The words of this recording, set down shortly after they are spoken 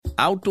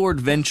outdoor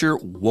adventure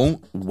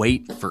won't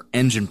wait for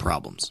engine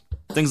problems.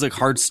 Things like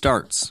hard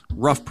starts,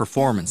 rough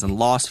performance, and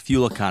lost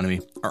fuel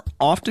economy are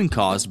often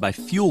caused by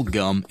fuel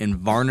gum and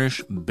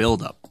varnish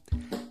buildup.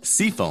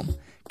 Seafoam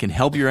can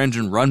help your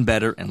engine run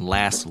better and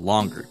last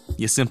longer.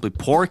 You simply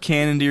pour a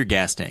can into your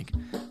gas tank.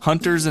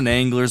 Hunters and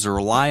anglers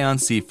rely on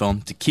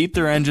Seafoam to keep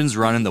their engines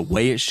running the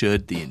way it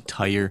should the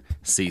entire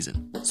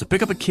season. So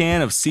pick up a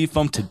can of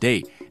Seafoam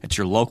today at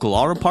your local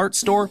auto parts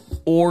store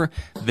or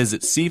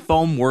visit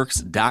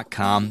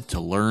SeafoamWorks.com to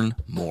learn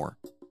more.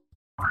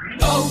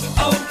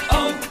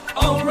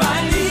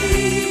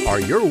 O'Reilly! Are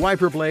your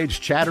wiper blades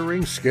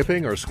chattering,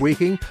 skipping, or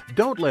squeaking?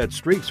 Don't let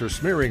streaks or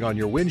smearing on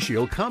your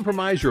windshield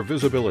compromise your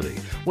visibility.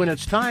 When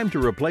it's time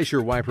to replace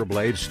your wiper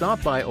blades,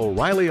 stop by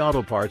O'Reilly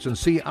Auto Parts and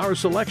see our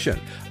selection.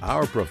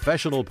 Our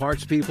professional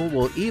parts people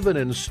will even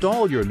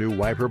install your new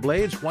wiper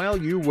blades while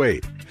you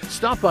wait.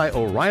 Stop by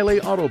O'Reilly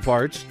Auto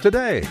Parts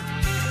today.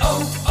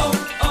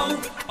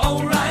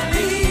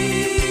 O'Reilly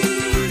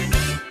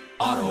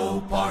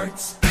Auto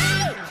Parts.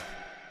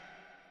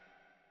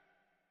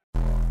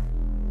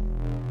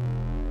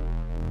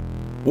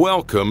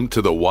 Welcome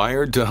to the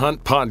Wired to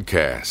Hunt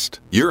podcast,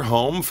 your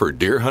home for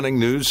deer hunting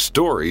news,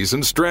 stories,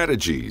 and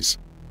strategies.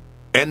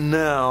 And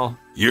now,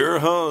 your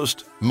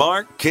host,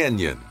 Mark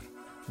Kenyon.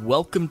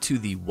 Welcome to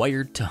the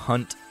Wired to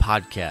Hunt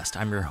podcast.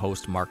 I'm your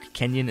host, Mark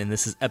Kenyon, and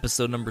this is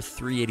episode number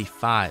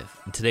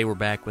 385. And today we're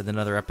back with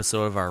another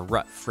episode of our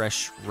Rut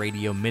Fresh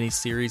radio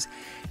mini-series,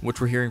 in which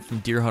we're hearing from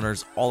deer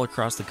hunters all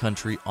across the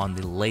country on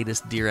the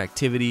latest deer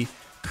activity,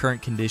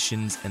 current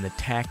conditions, and the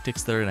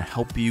tactics that are going to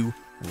help you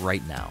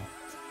right now.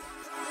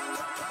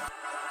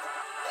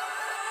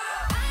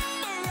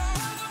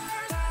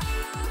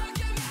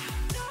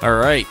 All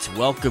right,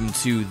 welcome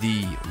to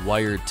the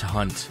Wired to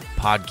Hunt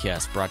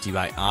podcast brought to you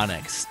by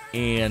Onyx,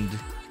 and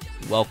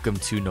welcome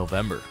to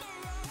November.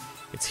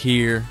 It's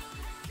here.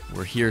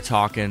 We're here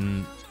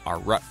talking our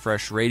Rut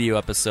Fresh radio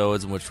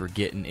episodes in which we're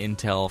getting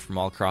intel from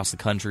all across the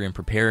country and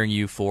preparing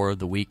you for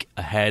the week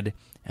ahead.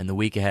 And the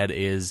week ahead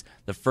is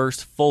the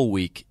first full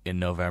week in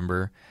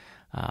November.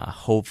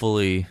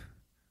 Hopefully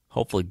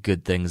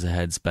good things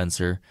ahead,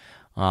 Spencer.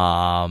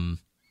 Have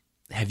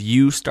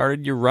you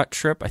started your rut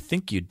trip? I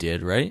think you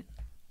did, right?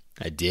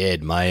 I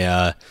did.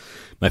 My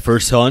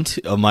first hunt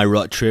of my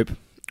rut trip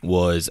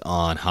was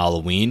on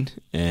Halloween,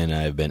 and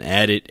I've been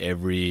at it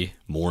every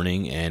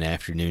morning and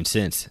afternoon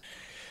since.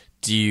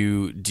 Do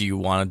you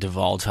want to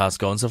divulge how it's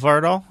going so far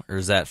at all, or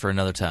is that for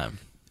another time?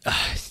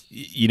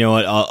 You know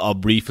what? I'll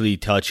briefly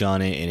touch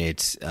on it, and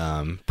it's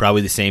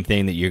probably the same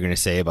thing that you're going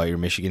to say about your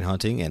Michigan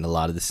hunting, and a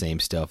lot of the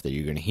same stuff that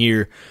you're going to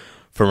hear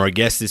from our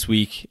guests this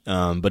week.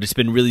 But it's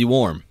been really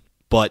warm,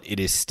 but it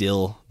is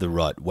still the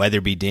rut.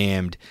 Weather be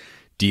damned.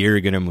 Deer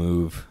are going to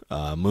move.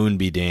 Moon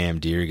be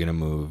damned. Deer are going to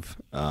move.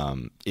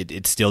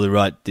 It's still the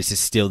rut. This is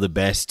still the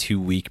best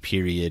 2-week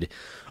period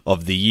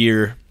of the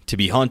year to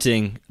be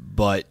hunting,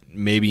 but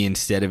maybe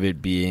instead of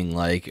it being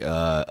like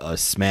a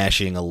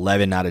smashing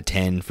 11 out of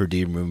 10 for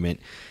deer movement,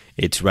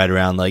 it's right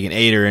around like an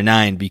 8 or a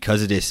 9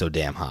 because it is so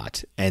damn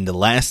hot. And the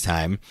last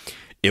time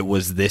it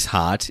was this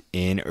hot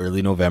in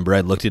early November,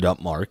 I looked it up,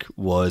 Mark,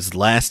 was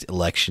last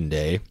election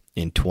day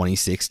in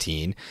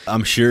 2016.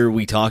 I'm sure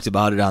we talked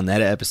about it on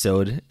that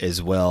episode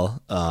as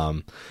well.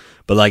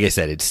 But like I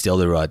said, it's still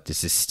the rut.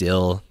 This is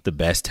still the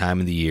best time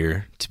of the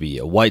year to be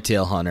a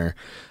whitetail hunter.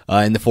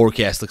 And the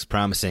forecast looks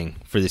promising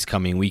for this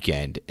coming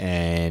weekend.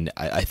 And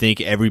I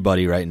think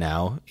everybody right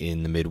now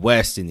in the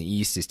Midwest, in the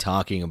East, is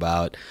talking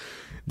about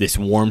this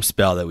warm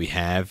spell that we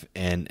have.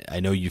 And I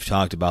know you've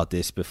talked about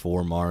this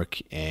before, Mark,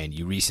 and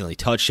you recently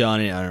touched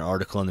on it on an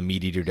article on the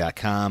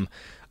MeatEater.com.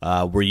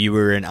 Where you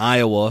were in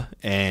Iowa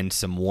and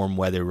some warm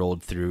weather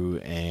rolled through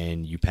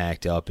and you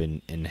packed up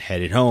and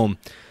headed home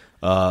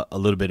a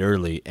little bit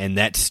early. And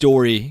that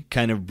story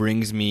kind of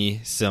brings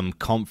me some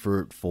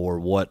comfort for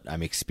what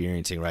I'm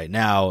experiencing right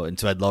now. And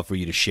so I'd love for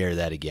you to share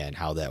that again,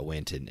 how that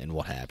went and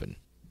what happened.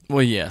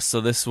 Well, yeah, so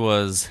this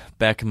was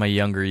back in my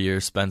younger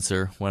years,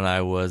 Spencer, when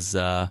I was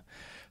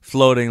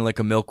floating like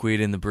a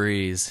milkweed in the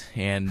breeze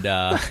and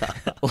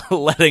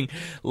letting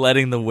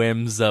the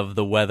whims of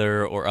the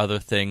weather or other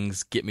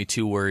things get me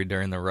too worried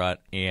during the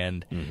rut.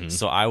 And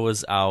so I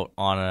was out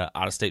on an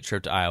out-of-state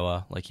trip to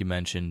Iowa, like you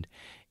mentioned,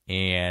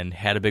 and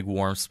had a big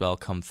warm spell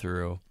come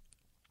through.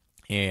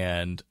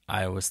 And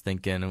I was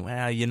thinking,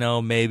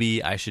 well,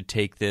 maybe I should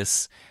take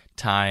this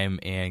time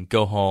and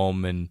go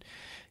home and,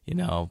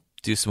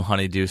 do some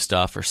honeydew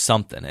stuff or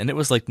something. And it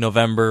was like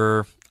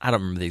November, I don't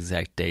remember the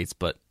exact dates,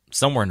 but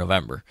somewhere in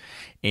November.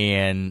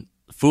 And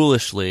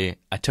foolishly,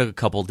 I took a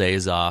couple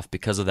days off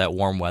because of that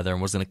warm weather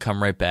and was going to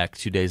come right back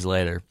 2 days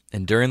later.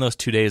 And during those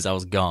 2 days I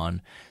was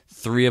gone,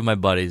 3 of my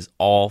buddies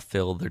all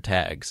filled their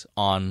tags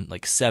on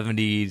like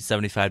 70,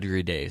 75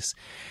 degree days.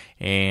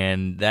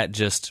 And that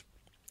just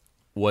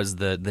was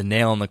the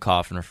nail in the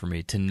coffin for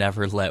me, to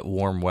never let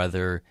warm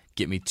weather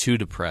get me too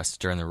depressed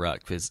during the rut,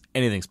 because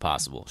anything's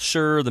possible.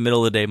 Sure, the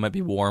middle of the day might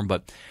be warm,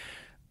 but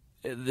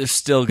there's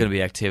still going to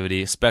be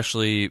activity,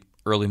 especially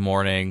early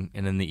morning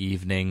and in the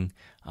evening.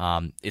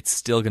 It's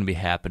still going to be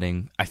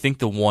happening. I think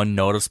the one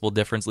noticeable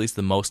difference, at least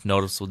the most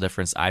noticeable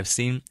difference I've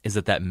seen, is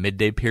that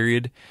midday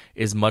period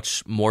is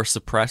much more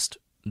suppressed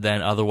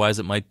than otherwise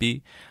it might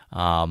be.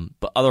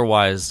 But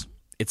otherwise,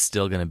 it's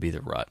still going to be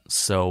the rut.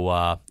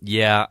 So,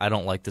 yeah, I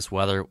don't like this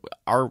weather.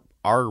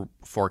 Our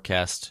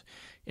forecast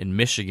in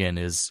Michigan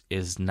is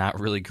not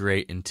really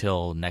great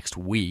until next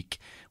week.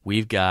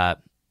 We've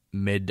got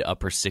mid to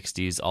upper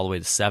 60s all the way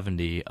to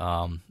 70,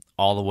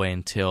 all the way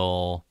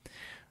until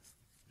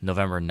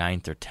November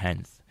 9th or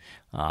 10th.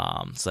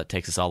 So that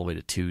takes us all the way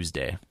to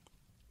Tuesday.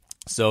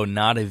 So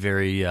not a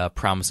very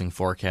promising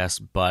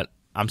forecast, but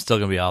I'm still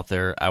going to be out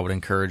there. I would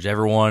encourage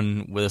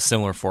everyone with a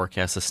similar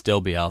forecast to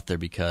still be out there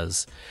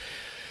because,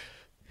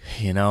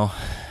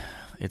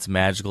 it's a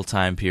magical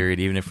time period.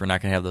 Even if we're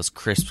not going to have those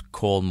crisp,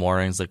 cold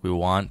mornings like we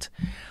want,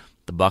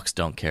 the Bucks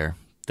don't care.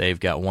 They've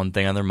got one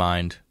thing on their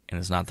mind, and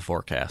it's not the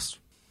forecast.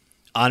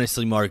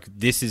 Honestly, Mark,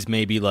 this is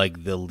maybe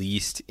like the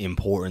least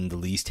important, the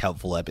least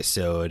helpful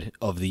episode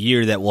of the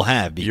year that we'll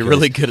have. You're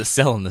really good at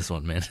selling this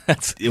one, man.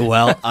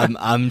 Well,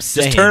 I'm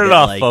saying, just turn it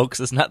off, folks.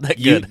 It's not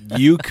that good.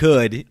 You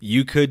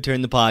could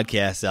turn the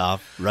podcast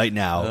off right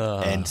now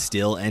and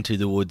still enter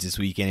the woods this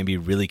weekend and be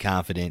really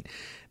confident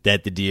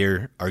that the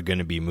deer are going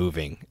to be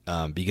moving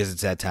because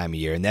it's that time of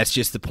year. And that's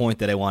just the point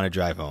that I want to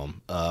drive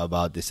home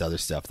about this other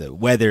stuff, that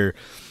weather,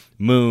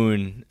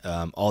 moon,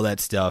 all that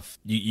stuff.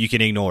 You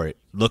can ignore it.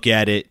 Look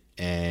at it.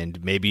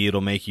 And maybe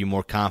it'll make you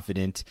more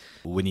confident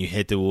when you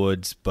hit the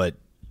woods, but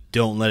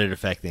don't let it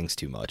affect things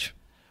too much.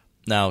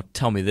 Now,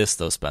 tell me this,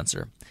 though,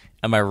 Spencer.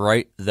 Am I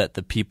right that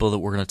the people that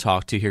we're going to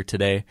talk to here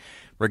today,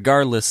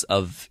 regardless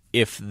of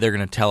if they're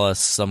going to tell us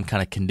some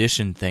kind of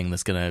condition thing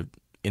that's going to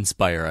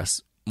inspire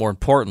us, more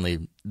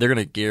importantly, they're going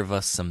to give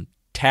us some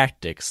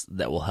tactics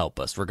that will help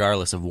us,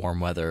 regardless of warm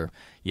weather,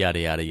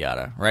 yada, yada,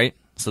 yada, right?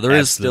 So there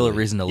is still a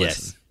reason to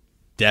listen. Yes,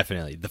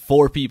 definitely. The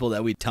 4 people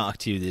that we talked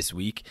to this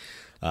week,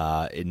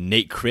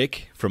 Nate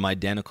Crick from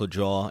Identical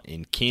Draw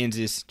in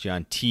Kansas,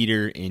 John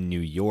Teeter in New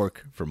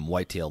York from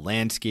Whitetail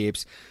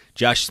Landscapes,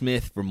 Josh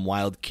Smith from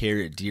Wild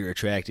Carrot Deer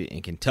Attracted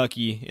in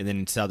Kentucky, and then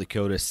in South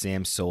Dakota,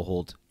 Sam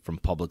Soholt from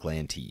Public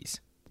Land Tees.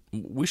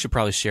 We should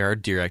probably share our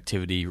deer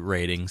activity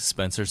ratings,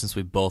 Spencer, since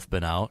we've both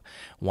been out.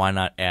 Why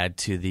not add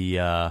to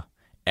the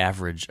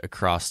average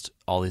across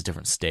all these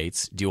different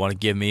states? Do you want to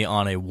give me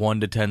on a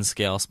 1 to 10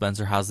 scale,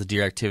 Spencer? How's the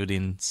deer activity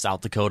in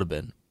South Dakota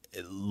been?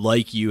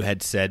 Like you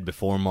had said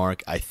before,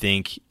 Mark, I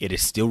think it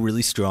is still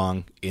really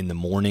strong in the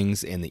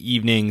mornings and the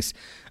evenings,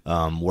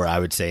 where I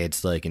would say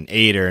it's like an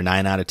 8 or a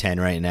 9 out of 10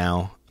 right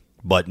now.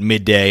 But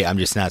midday, I'm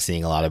just not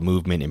seeing a lot of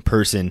movement in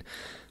person.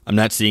 I'm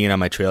not seeing it on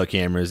my trail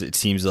cameras. It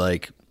seems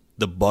like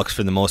the bucks,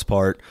 for the most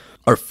part,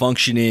 are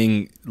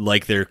functioning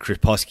like they're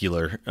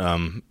crepuscular,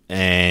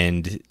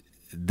 and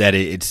that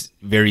it's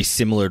very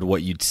similar to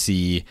what you'd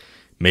see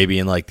maybe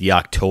in like the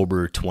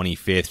October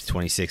 25th,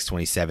 26th,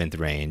 27th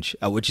range,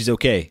 which is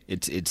okay.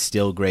 It's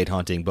still great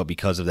hunting, but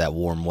because of that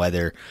warm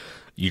weather,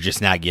 you're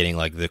just not getting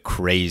like the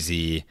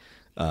crazy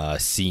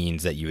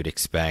scenes that you would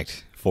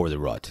expect for the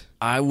rut.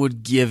 I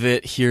would give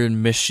it here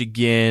in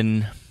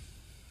Michigan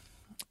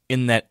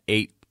in that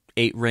 8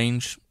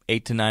 range,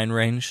 8 to 9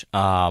 range.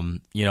 I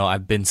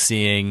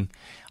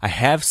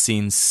have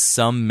seen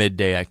some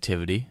midday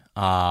activity.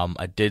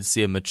 I did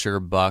see a mature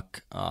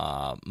buck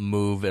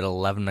move at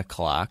 11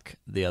 o'clock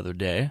the other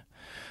day.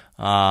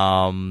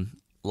 A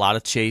lot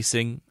of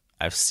chasing.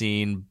 I've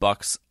seen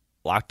bucks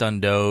locked on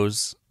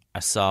does. I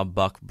saw a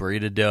buck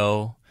breed a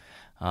doe.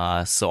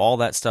 So all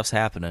that stuff's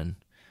happening.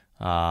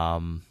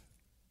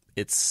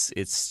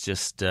 It's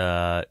just,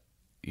 I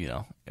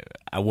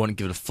wouldn't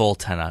give it a full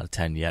 10 out of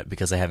 10 yet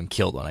because I haven't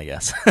killed one, I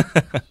guess.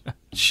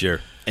 Sure.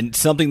 And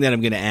something that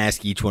I'm going to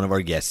ask each one of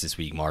our guests this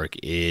week, Mark,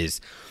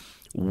 is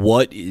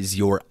what is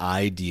your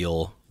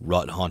ideal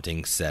rut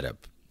hunting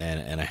setup?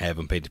 And I have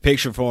them paint a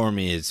picture for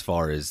me as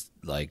far as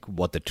like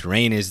what the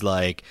terrain is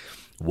like,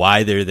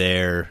 why they're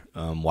there,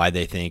 why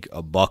they think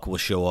a buck will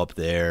show up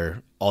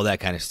there, all that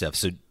kind of stuff.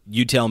 So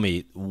you tell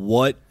me,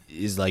 what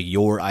is like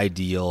your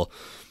ideal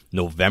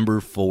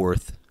November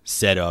 4th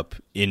setup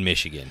in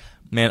Michigan?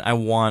 Man, I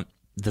want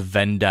the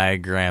Venn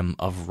diagram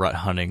of rut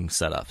hunting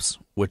setups,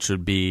 which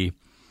would be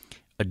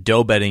a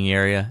doe bedding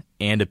area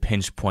and a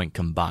pinch point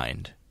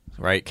combined,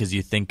 right? Because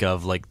you think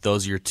of like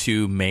those are your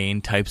 2 main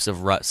types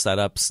of rut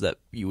setups that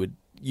you would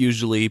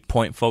usually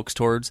point folks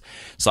towards.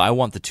 So I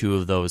want the 2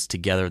 of those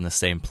together in the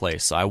same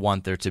place. So I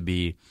want there to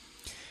be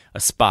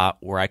a spot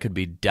where I could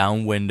be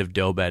downwind of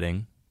doe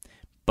bedding,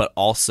 but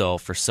also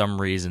for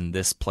some reason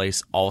this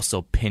place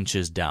also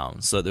pinches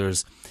down. So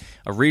there's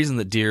a reason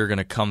that deer are going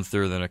to come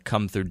through. They're going to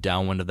come through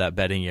downwind of that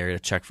bedding area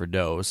to check for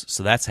does.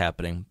 So that's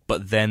happening.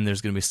 But then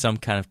there's going to be some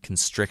kind of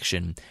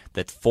constriction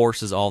that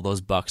forces all those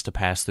bucks to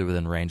pass through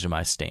within range of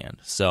my stand.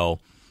 So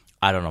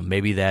I don't know.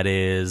 Maybe that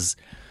is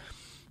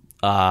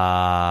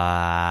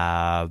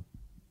a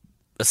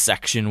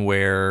section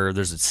where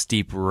there's a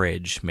steep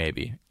ridge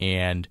maybe,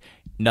 and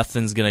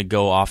nothing's going to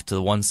go off to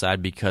the one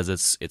side because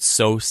it's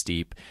so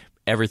steep.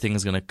 everything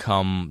is going to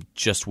come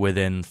just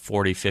within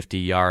 40, 50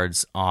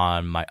 yards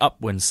on my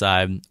upwind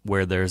side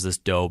where there's this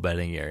doe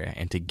bedding area.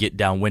 And to get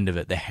downwind of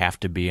it, they have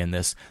to be in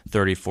this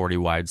 30, 40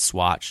 wide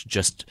swatch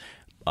just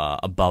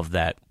above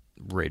that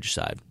ridge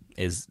side.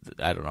 Is,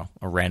 I don't know,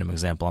 a random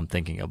example I'm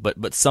thinking of.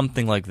 But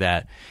something like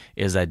that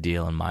is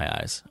ideal in my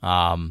eyes.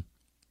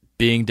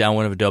 Being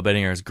downwind of a doe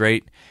bedding area is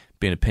great.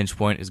 Being a pinch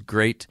point is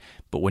great.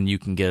 But when you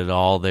can get it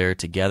all there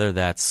together,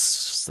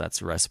 that's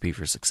a recipe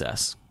for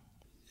success.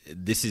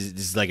 This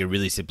is like a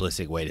really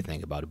simplistic way to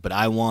think about it, but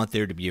I want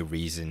there to be a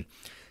reason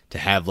to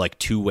have like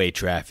two-way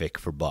traffic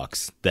for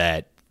bucks,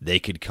 that they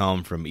could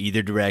come from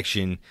either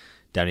direction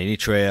down any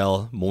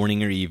trail,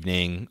 morning or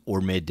evening or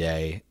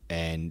midday.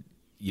 And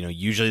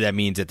usually that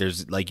means that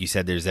there's, like you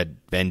said, there's that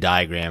Venn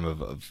diagram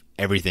of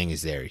everything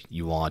is there.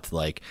 You want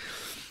like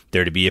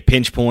there to be a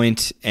pinch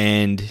point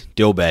and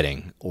doe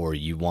bedding, or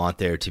you want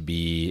there to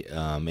be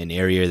an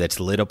area that's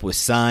lit up with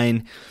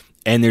sign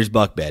and there's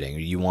buck bedding, or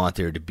you want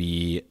there to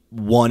be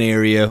one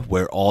area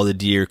where all the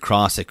deer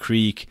cross a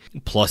creek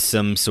plus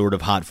some sort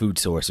of hot food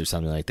source or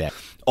something like that.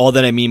 All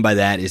that I mean by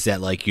that is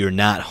that like you're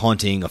not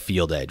hunting a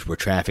field edge where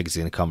traffic is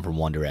going to come from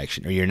one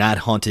direction, or you're not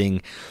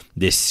hunting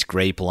this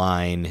scrape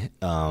line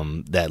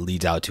that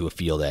leads out to a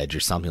field edge or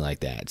something like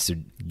that. So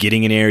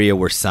getting an area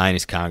where sign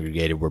is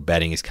congregated, where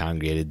bedding is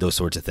congregated, those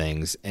sorts of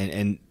things,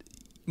 and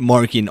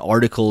marking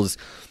articles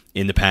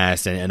in the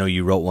past, and I know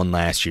you wrote one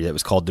last year that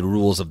was called The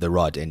Rules of the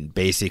Rut, and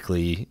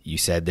basically you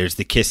said there's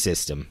the KISS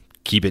system.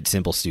 Keep it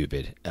simple,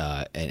 stupid,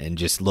 and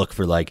just look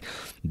for like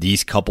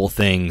these couple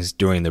things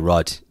during the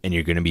rut, and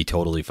you're going to be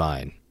totally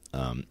fine.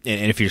 And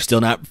if you're still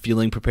not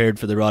feeling prepared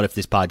for the rut, if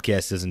this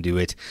podcast doesn't do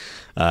it,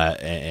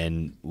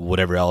 and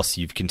whatever else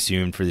you've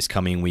consumed for this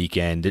coming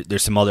weekend,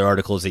 there's some other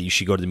articles that you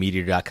should go to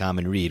themeateater.com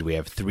and read. We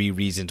have 3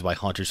 reasons why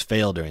hunters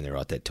fail during the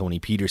rut that Tony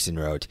Peterson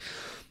wrote.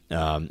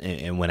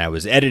 And when I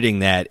was editing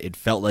that, it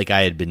felt like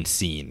I had been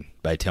seen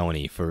by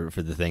Tony for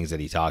the things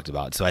that he talked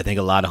about. So I think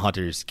a lot of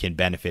hunters can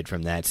benefit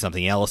from that.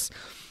 Something else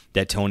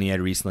that Tony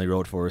had recently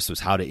wrote for us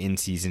was how to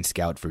in-season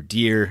scout for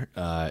deer.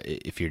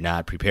 If you're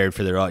not prepared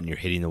for the rut and you're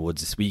hitting the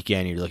woods this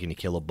weekend, you're looking to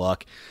kill a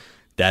buck,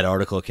 that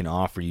article can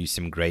offer you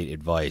some great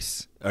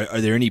advice. Are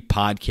there any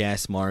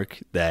podcasts, Mark,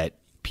 that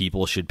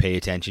people should pay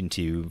attention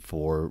to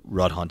for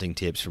rut hunting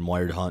tips from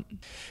Wired Hunt?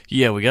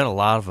 Yeah, we got a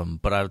lot of them,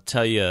 but I'll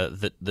tell you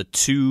that the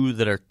two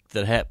that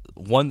have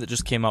one that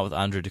just came out with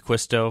Andre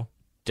DeQuisto.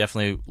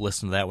 Definitely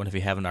listen to that one if you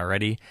haven't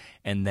already.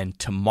 And then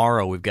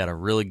tomorrow we've got a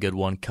really good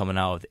one coming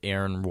out with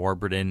Aaron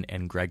Warburton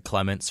and Greg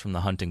Clements from the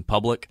Hunting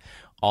Public,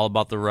 all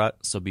about the rut.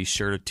 So be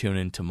sure to tune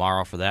in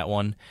tomorrow for that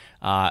one.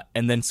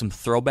 And then some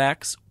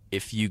throwbacks.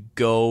 If you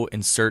go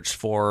and search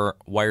for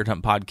Wired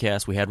Hunt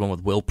Podcast, we had one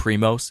with Will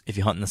Primos. If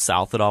you hunt in the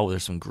South at all,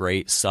 there's some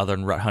great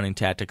southern rut hunting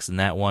tactics in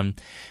that one.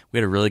 We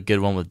had a really good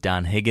one with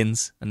Don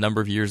Higgins a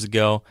number of years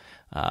ago.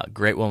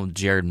 Great one with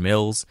Jared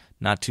Mills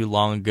not too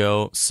long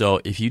ago.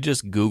 So if you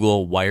just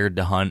Google Wired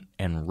to Hunt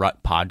and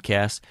Rut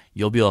Podcast,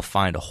 you'll be able to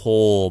find a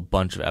whole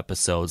bunch of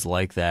episodes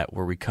like that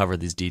where we cover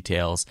these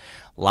details.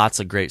 Lots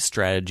of great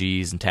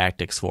strategies and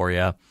tactics for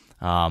you.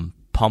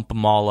 Pump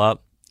them all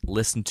up.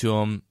 Listen to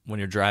them when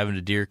you're driving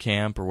to deer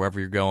camp or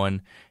wherever you're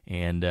going,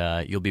 and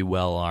you'll be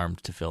well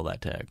armed to fill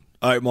that tag.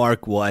 All right,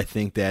 Mark. Well, I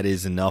think that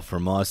is enough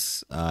from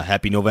us.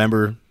 Happy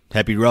November.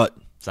 Happy rut.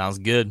 Sounds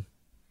good.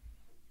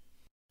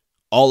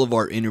 All of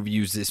our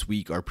interviews this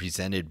week are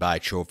presented by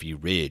Trophy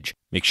Ridge.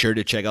 Make sure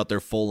to check out their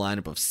full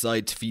lineup of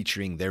sights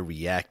featuring their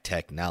React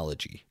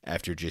technology.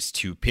 After just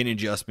 2 pin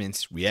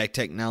adjustments, React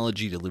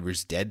technology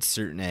delivers dead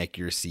certain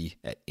accuracy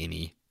at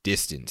any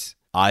distance.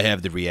 I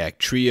have the React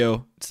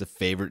Trio. It's the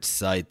favorite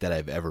sight that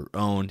I've ever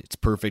owned. It's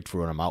perfect for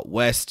when I'm out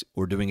west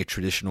or doing a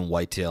traditional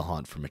whitetail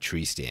hunt from a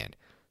tree stand.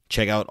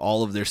 Check out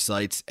all of their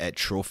sites at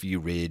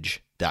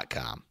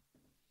trophyridge.com.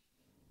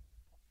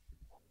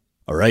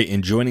 All right,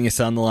 and joining us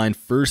on the line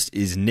first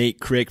is Nate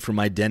Crick from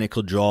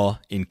Identical Draw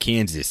in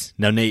Kansas.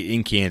 Now, Nate,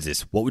 in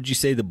Kansas, what would you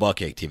say the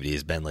buck activity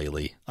has been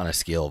lately on a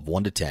scale of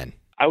 1 to 10?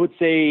 I would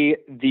say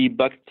the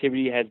buck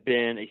activity has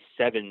been a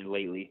 7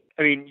 lately.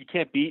 I mean, you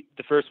can't beat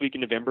the first week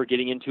in November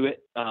getting into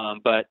it,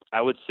 but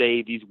I would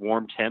say these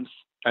warm temps,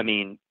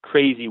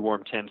 crazy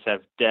warm temps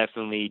have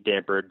definitely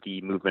dampened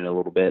the movement a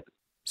little bit.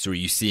 So are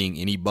you seeing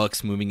any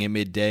bucks moving at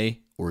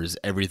midday, or is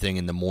everything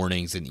in the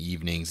mornings and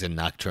evenings and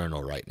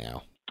nocturnal right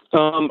now?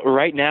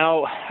 Right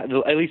now,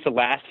 at least the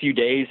last few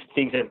days,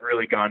 things have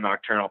really gone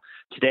nocturnal.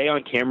 Today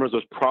on cameras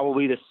was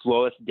probably the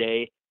slowest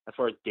day as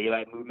far as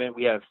daylight movement.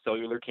 We have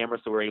cellular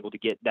cameras, so we're able to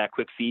get that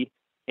quick feed.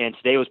 And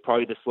today was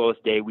probably the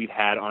slowest day we've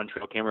had on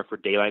trail camera for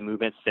daylight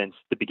movement since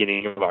the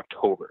beginning of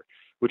October,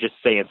 which is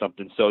saying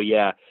something. So,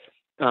 yeah,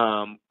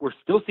 we're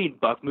still seeing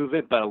buck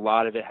movement, but a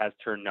lot of it has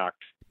turned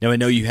nocturnal. Now, I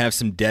know you have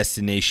some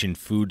destination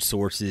food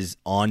sources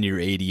on your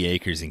 80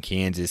 acres in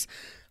Kansas.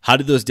 How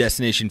do those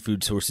destination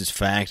food sources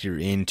factor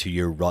into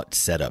your rut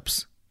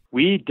setups?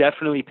 We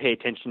definitely pay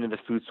attention to the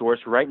food source.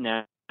 Right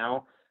now,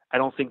 I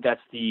don't think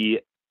that's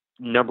the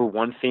number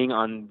one thing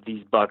on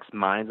these bucks'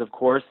 minds, of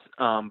course.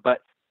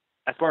 But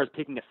as far as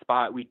picking a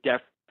spot, we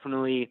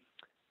definitely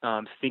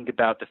think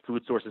about the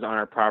food sources on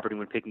our property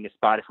when picking a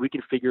spot. If we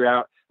can figure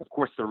out, of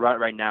course, the rut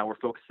right now, we're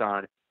focused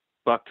on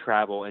buck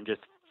travel and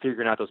just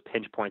figuring out those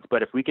pinch points.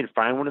 But if we can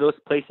find one of those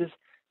places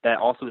that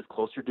also is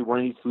closer to one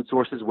of these food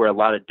sources where a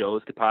lot of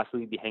does could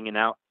possibly be hanging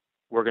out,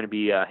 we're going to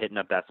be hitting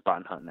up that spot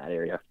and hunting that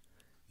area.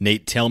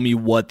 Nate, tell me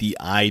what the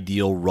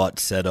ideal rut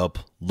setup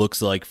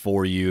looks like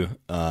for you.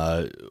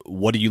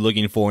 What are you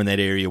looking for in that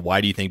area?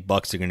 Why do you think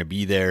bucks are going to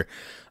be there?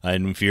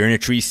 And if you're in a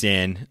tree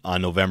stand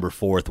on November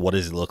 4th, what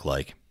does it look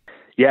like?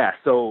 Yeah,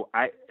 so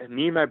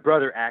me and my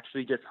brother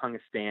actually just hung a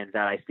stand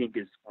that I think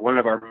is one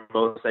of our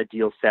most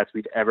ideal sets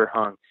we've ever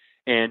hung.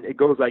 And it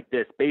goes like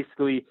this.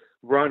 Basically,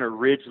 we're on a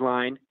ridge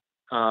line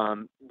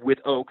with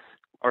oaks.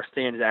 Our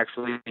stand is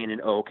actually in an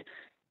oak.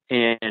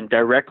 And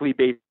directly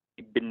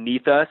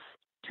beneath us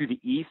to the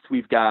east,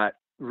 we've got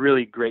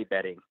really great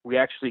bedding. We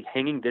actually,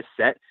 hanging this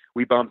set,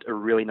 we bumped a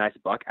really nice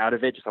buck out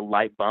of it, just a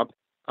light bump.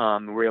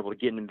 We were able to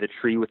get into the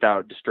tree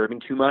without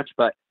disturbing too much.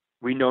 But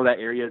we know that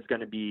area is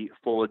going to be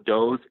full of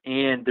does.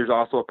 And there's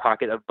also a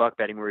pocket of buck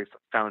bedding where we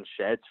found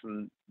sheds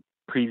from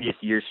previous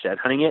years shed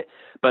hunting it.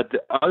 But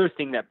the other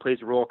thing that plays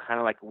a role, kind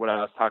of like what I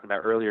was talking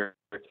about earlier,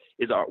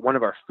 is one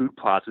of our food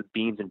plots with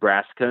beans and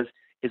brassicas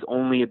is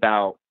only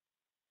about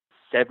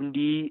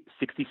 70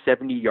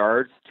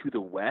 yards to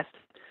the west.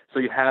 So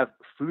you have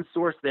food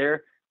source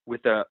there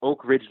with a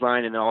oak ridge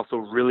line and also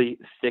really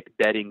thick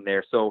bedding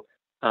there. So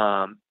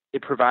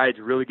it provides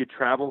really good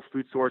travel,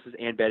 food sources,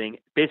 and bedding,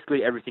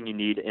 basically everything you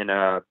need in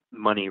a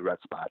money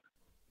rut spot.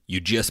 You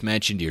just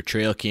mentioned your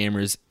trail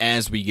cameras.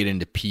 As we get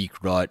into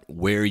peak rut,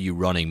 where are you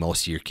running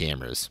most of your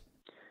cameras?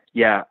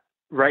 Yeah,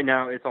 right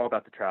now it's all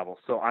about the travel.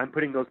 So I'm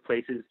putting those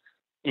places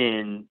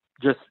in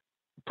just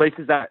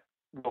places that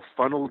will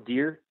funnel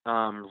deer,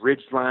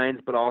 ridge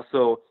lines, but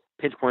also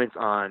pinch points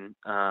on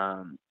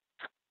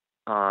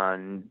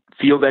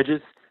field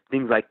edges,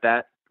 things like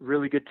that.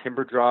 Really good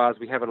timber draws.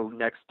 We have it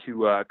next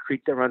to a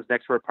creek that runs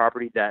next to our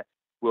property that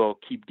will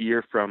keep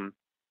deer from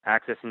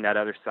accessing that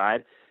other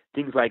side.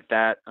 Things like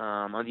that,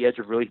 on the edge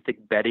of really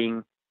thick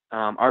bedding.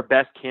 Our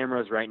best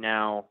cameras right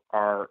now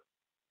are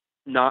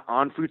not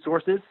on food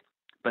sources,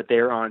 but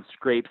they're on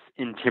scrapes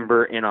in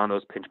timber and on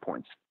those pinch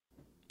points.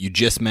 You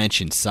just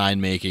mentioned sign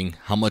making.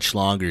 How much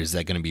longer is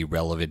that going to be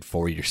relevant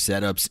for your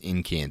setups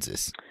in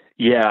Kansas?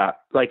 Yeah,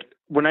 like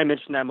when I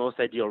mentioned that most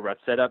ideal rut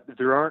setup,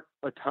 there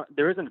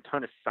isn't a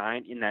ton of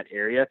sign in that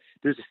area.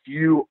 There's a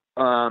few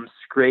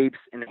scrapes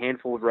and a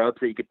handful of rubs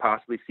that you could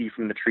possibly see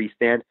from the tree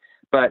stand,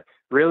 but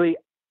really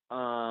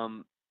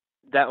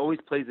that always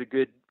plays a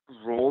good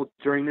role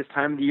during this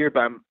time of the year.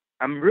 But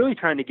I'm really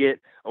trying to get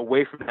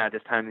away from that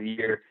this time of the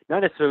year. Not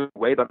necessarily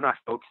away, but I'm not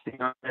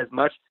focusing on it as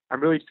much.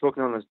 I'm really just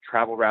focusing on those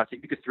travel routes.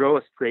 If you could throw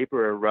a scrape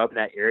or a rub in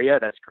that area,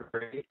 that's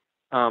great.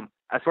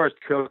 As far as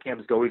trail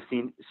cams go, we've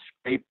seen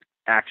scrape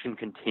action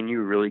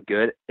continue really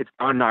good. It's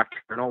on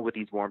nocturnal with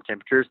these warm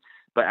temperatures,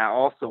 but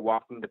also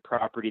walking the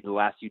property the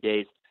last few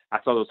days, I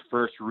saw those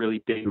first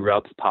really big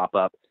rubs pop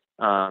up,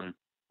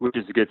 which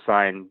is a good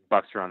sign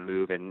bucks are on the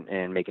move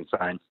and making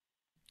signs.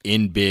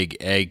 In big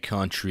ag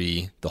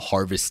country, the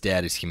harvest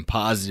status can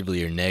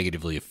positively or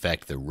negatively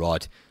affect the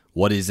rut.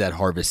 What is that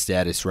harvest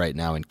status right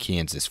now in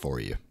Kansas for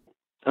you?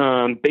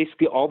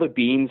 Basically, all the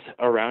beans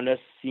around us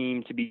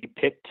seem to be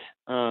picked.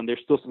 There's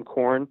still some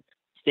corn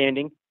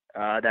standing.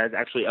 That is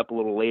actually up a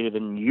little later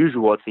than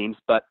usual, it seems.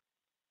 But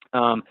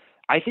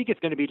I think it's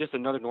going to be just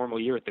another normal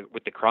year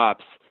with the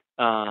crops.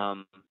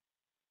 The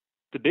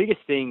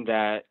biggest thing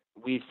that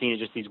we've seen is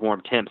just these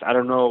warm temps. I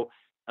don't know.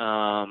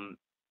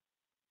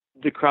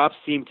 The crops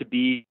seem to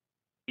be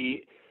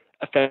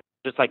affected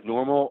just like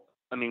normal.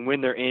 I mean,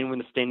 when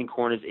the standing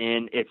corn is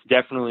in, it's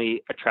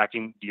definitely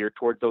attracting deer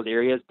towards those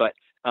areas. But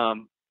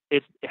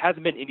it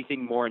hasn't been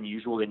anything more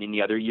unusual than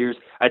any other years.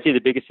 I'd say the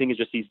biggest thing is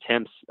just these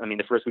temps. I mean,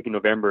 the first week in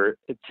November,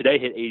 today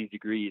hit 80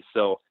 degrees.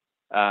 So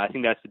I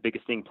think that's the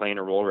biggest thing playing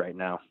a role right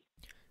now.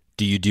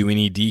 Do you do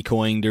any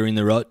decoying during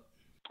the rut?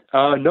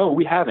 No,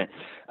 we haven't.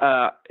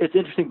 It's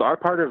interesting, but our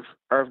part of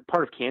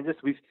Kansas,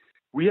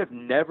 we have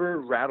never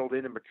rattled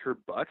in a mature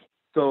buck.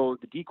 So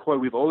the decoy,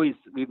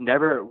 we've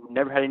never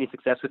had any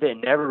success with it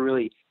and never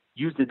really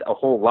used it a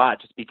whole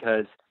lot just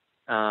because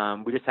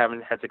we just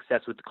haven't had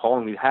success with the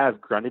calling. We have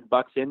grunted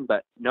bucks in,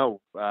 but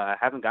no, I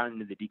haven't gotten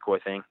into the decoy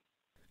thing.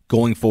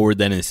 Going forward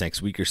then in this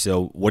next week or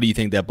so, what do you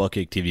think that buck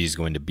activity is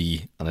going to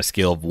be on a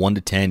scale of 1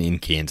 to 10 in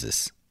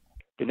Kansas?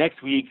 The next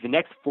 4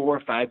 or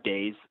 5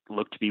 days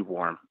look to be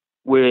warm,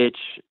 which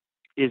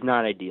is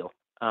not ideal.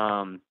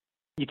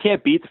 You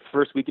can't beat the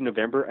first week in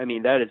November. I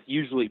mean, that is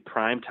usually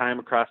prime time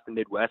across the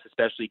Midwest,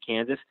 especially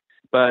Kansas.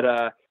 But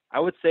I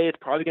would say it's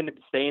probably going to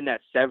stay in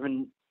that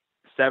 7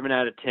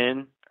 out of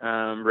 10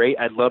 rate.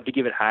 I'd love to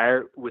give it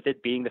higher with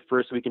it being the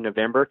first week in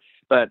November.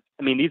 But,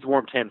 I mean, these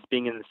warm temps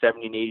being in the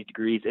 70 and 80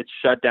 degrees, it's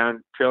shut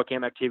down trail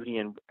cam activity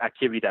and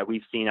activity that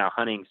we've seen out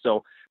hunting.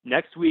 So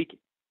next week,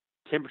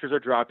 temperatures are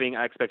dropping.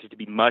 I expect it to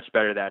be much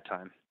better that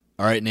time.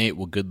 All right, Nate.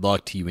 Well, good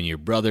luck to you and your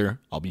brother.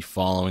 I'll be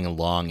following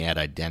along at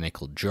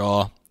Identical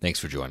Draw. Thanks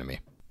for joining me.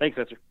 Thanks,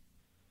 Spencer.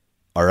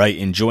 All right,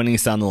 and joining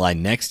us on the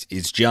line next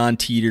is John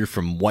Teeter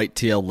from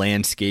Whitetail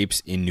Landscapes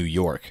in New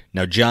York.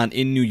 Now, John,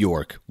 in New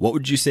York, what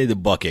would you say the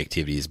buck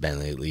activity has been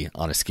lately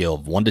on a scale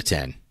of 1 to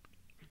 10?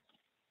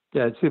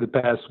 Yeah, I'd say the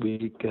past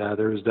week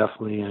there was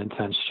definitely an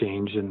intense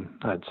change, and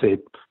I'd say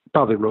it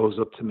probably rose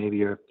up to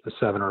maybe a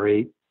 7 or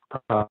 8.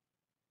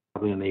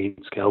 Probably on the 8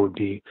 scale would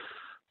be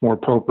more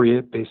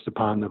appropriate based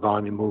upon the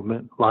volume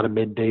movement. A lot of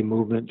midday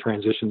movement,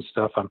 transition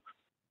stuff. I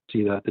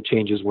see that the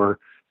changes were,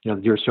 the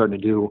deer are starting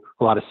to do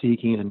a lot of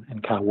seeking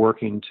and kind of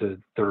working to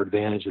their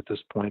advantage at this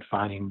point,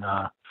 finding,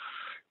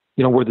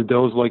 where the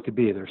does like to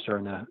be. They're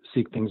starting to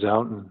seek things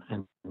out,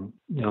 and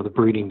the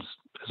breeding's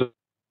has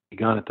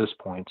begun at this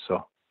point.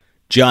 So,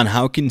 John,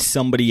 how can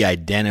somebody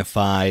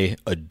identify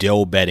a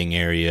doe bedding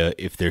area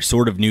if they're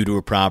sort of new to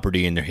a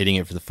property and they're hitting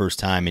it for the first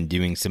time and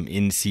doing some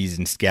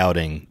in-season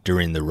scouting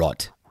during the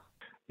rut?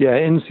 Yeah,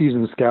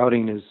 in-season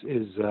scouting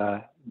is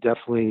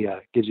definitely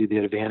gives you the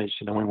advantage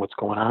to knowing what's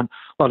going on.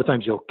 A lot of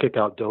times you'll kick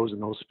out does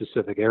in those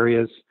specific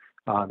areas.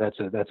 That's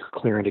a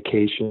clear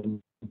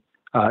indication.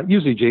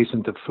 Usually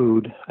adjacent to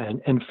food,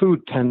 and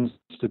food tends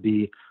to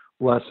be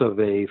less of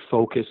a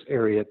focus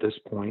area at this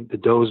point. The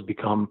does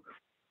become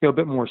a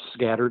bit more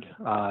scattered.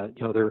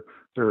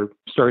 They're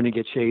starting to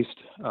get chased.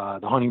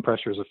 The hunting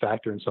pressure is a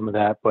factor in some of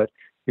that, but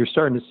you're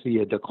starting to see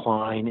a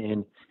decline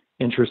in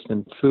interest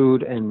in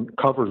food, and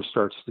cover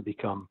starts to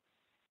become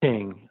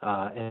king.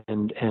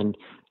 And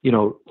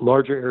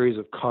larger areas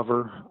of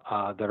cover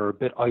that are a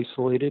bit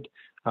isolated,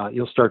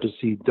 you'll start to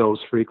see does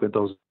frequent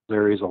those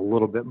areas a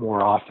little bit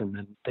more often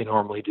than they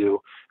normally do,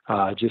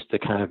 just to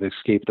kind of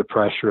escape the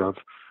pressure of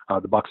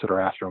the bucks that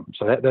are after them.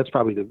 So that's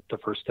probably the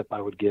first tip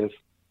I would give.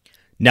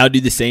 Now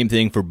do the same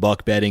thing for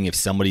buck bedding. If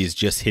somebody is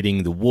just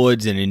hitting the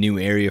woods in a new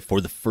area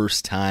for the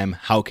first time,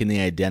 how can they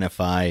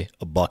identify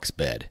a buck's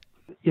bed?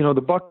 The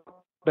buck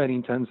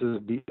bedding tends to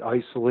be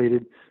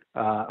isolated.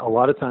 A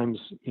lot of times,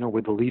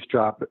 with the leaf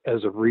drop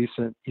as of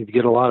recent, you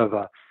get a lot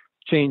of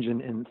change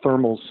in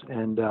thermals,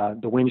 and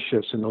the wind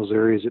shifts in those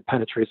areas. It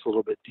penetrates a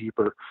little bit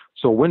deeper.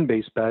 So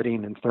wind-based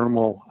bedding and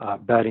thermal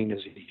bedding is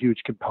a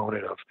huge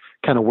component of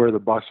kind of where the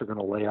bucks are going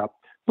to lay up.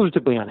 Those are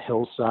typically on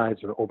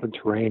hillsides or open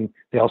terrain.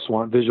 They also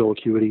want visual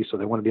acuity, so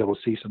they want to be able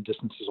to see some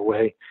distances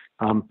away.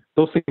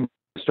 Those things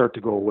start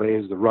to go away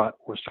as the rut.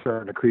 We're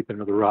starting to creep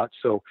into the rut.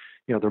 So,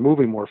 they're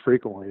moving more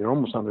frequently. They're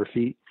almost on their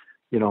feet,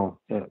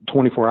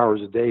 24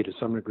 hours a day to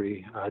some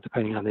degree,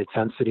 depending on the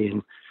intensity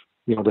and,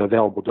 the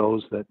available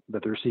does that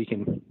they're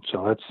seeking.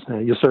 So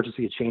that's, you'll start to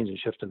see a change and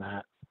shift in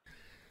that.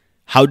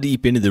 How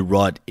deep into the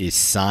rut is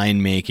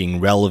sign making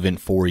relevant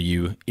for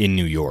you in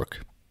New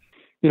York?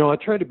 I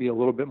try to be a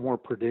little bit more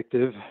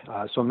predictive,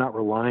 so I'm not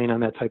relying on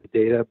that type of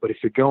data. But if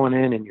you're going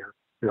in and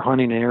you're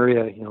hunting an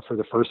area, for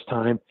the first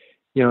time,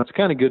 it's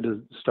kind of good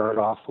to start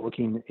off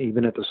looking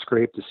even at the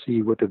scrape to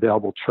see what the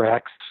available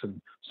tracks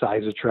and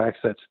size of tracks.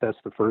 That's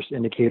the first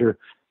indicator.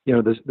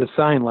 The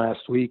sign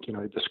last week,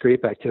 the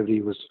scrape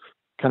activity was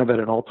kind of at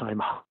an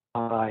all-time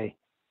high,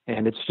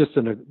 and it's just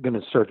going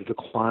to start to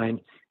decline.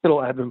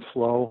 It'll ebb and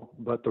flow,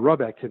 but the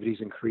rub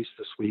activity's increased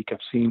this week. I've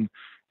seen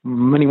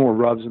many more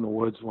rubs in the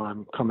woods when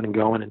I'm coming and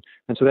going, and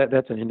so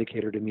that's an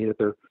indicator to me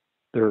that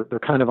they're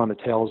kind of on the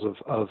tails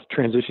of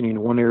transitioning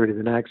one area to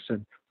the next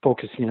and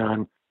focusing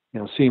on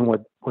seeing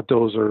what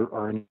does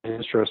are in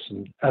estrus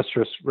and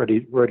estrus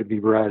ready to be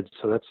bred.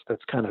 So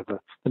that's kind of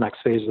the next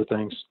phase of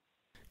things.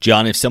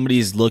 John, if somebody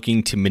is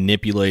looking to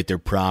manipulate their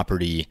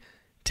property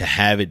to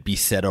have it be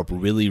set up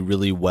really,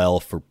 really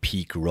well for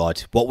peak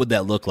rut, what would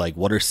that look like?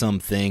 What are some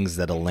things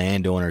that a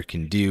landowner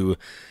can do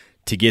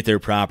to get their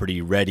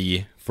property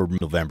ready for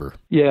November?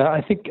 Yeah,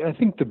 I think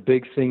the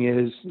big thing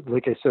is,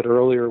 like I said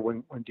earlier,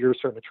 when deer are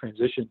starting to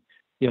transition,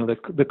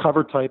 the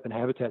cover type and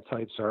habitat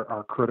types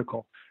are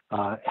critical.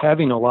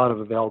 Having a lot of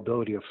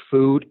availability of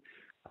food,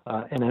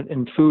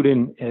 and food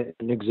in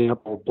an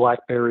example,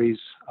 blackberries,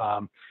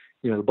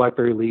 the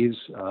blackberry leaves,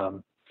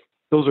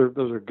 those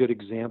are a good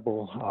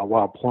example.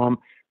 Wild plum,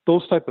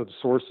 those type of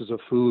sources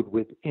of food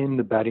within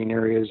the bedding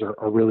areas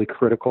are really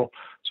critical.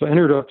 So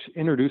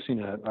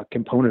introducing a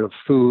component of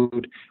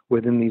food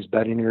within these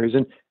bedding areas,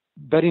 and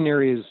bedding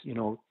areas,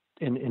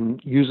 in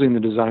using the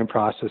design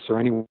process are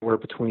anywhere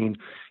between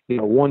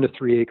 1 to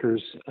 3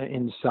 acres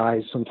in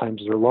size.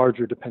 Sometimes they're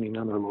larger depending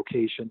on their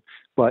location,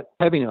 but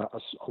having a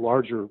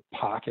larger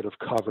pocket of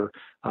cover,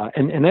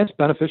 and that's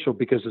beneficial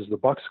because as the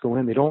bucks go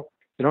in, they don't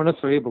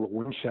necessarily able to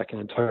wind check an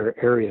entire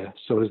area.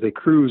 So as they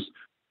cruise,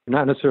 they're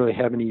not necessarily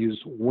having to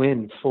use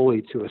wind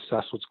fully to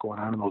assess what's going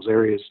on in those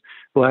areas.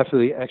 They'll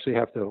actually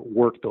have to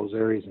work those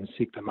areas and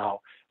seek them out.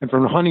 And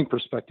from a hunting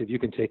perspective, you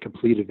can take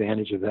complete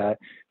advantage of that.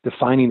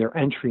 Defining their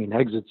entry and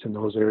exits in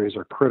those areas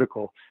are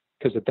critical,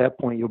 because at that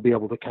point you'll be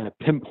able to kind of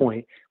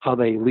pinpoint how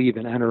they leave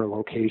and enter a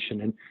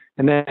location,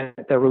 and that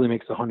really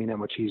makes the hunting that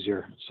much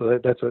easier. So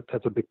that's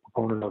a big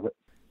component of it.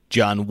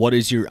 John, what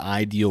does your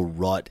ideal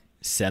rut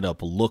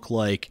setup look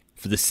like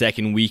for the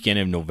second weekend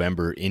of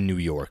November in New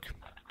York?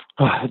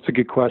 That's a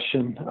good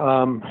question.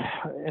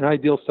 An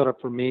ideal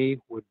setup for me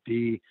would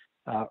be,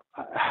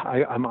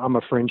 I'm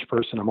a fringe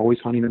person. I'm always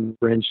hunting in the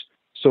fringe.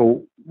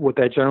 So what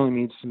that generally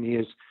means to me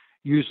is,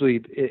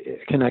 usually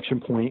a connection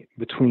point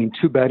between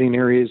two bedding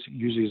areas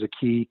usually is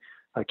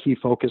a key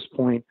focus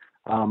point.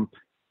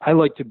 I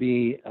like to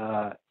be,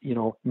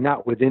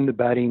 not within the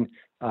bedding,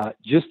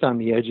 just on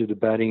the edge of the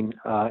bedding,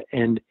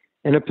 and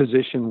in a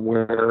position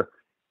where,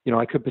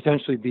 I could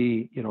potentially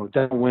be,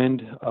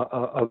 downwind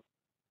of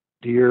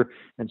deer.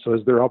 And so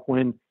as they're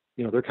upwind,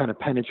 they're kind of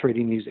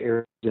penetrating these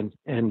areas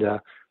and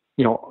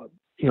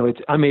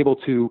I'm able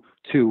to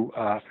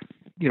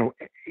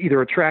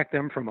either attract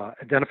them from a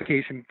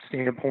identification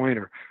standpoint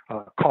or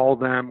call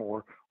them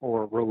or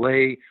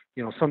relay,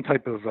 some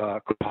type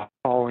of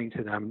calling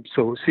to them.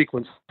 So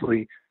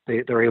sequentially,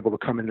 they're able to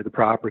come into the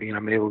property and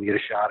I'm able to get a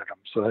shot at them.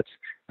 So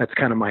that's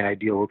kind of my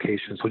ideal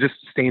location. So just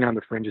staying on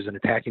the fringes and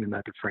attacking them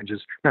at the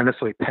fringes, not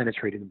necessarily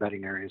penetrating the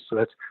bedding areas. So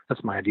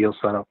that's my ideal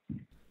setup.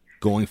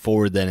 Going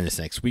forward then in this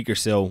next week or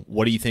so,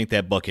 what do you think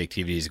that buck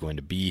activity is going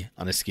to be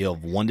on a scale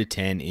of 1 to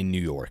 10 in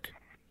New York?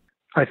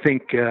 I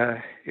think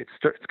it's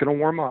going to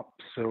warm up.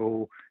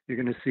 So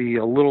you're going to see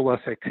a little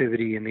less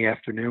activity in the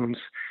afternoons,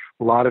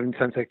 a lot of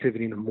intense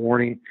activity in the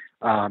morning.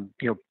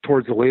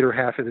 Towards the later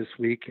half of this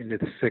week into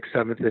the 6th,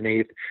 7th, and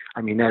 8th.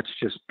 I mean, that's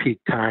just peak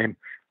time.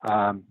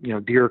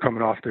 Deer are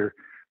coming off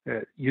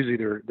usually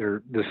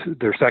their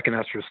second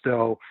estrus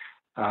still.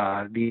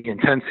 The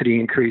intensity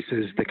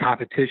increases, the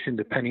competition,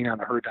 depending on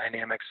the herd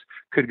dynamics,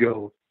 could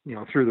go,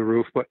 through the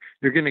roof, but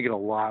you're going to get a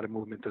lot of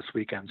movement this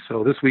weekend.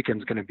 So this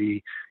weekend's going to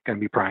be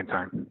prime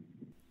time.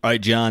 All right,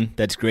 John,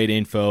 that's great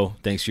info.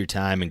 Thanks for your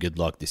time and good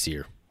luck this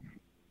year.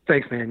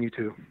 Thanks, man. You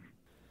too.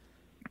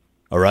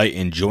 All right,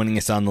 and joining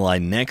us on the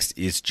line next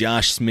is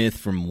Josh Smith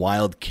from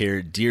Wild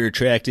Carrot Deer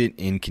Attractant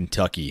in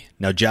Kentucky.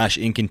 Now, Josh,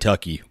 in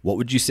Kentucky, what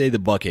would you say the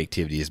buck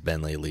activity has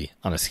been lately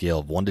on a scale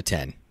of 1 to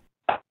 10?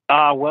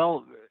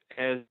 Well,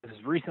 as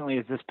recently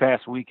as this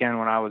past weekend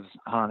when I was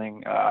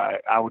hunting,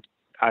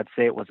 I'd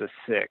say it was a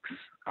 6.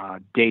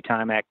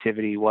 Daytime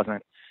activity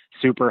wasn't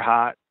super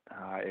hot.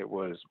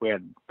 We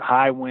had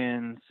high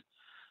winds.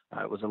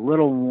 It was a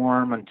little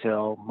warm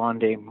until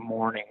Monday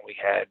morning. We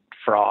had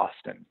frost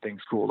and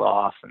things cooled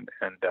off, and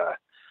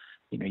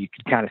you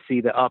could kind of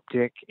see the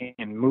uptick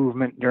in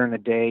movement during the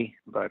day.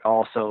 But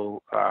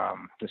also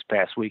this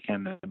past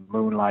weekend, the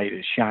moonlight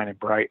is shining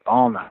bright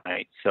all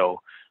night.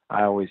 So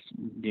I always,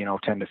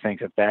 tend to think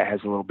that has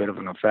a little bit of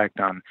an effect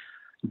on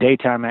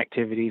daytime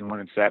activity. And when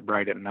it's that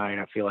bright at night,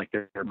 I feel like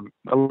they're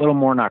a little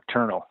more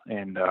nocturnal.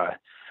 And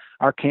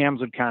our cams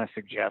would kind of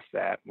suggest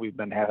that. We've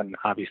been having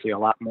obviously a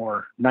lot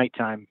more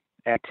nighttime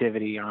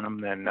activity on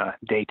them than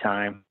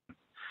daytime.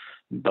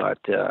 But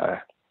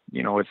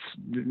it's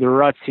the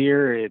rut's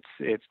here.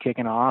 It's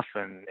kicking off,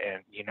 and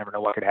you never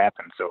know what could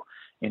happen. So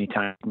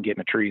anytime you can get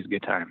in a tree is a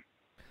good time.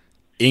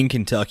 In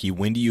Kentucky,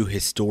 when do you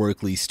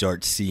historically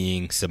start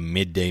seeing some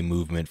midday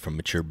movement from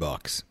mature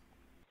bucks?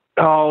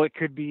 Oh, it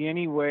could be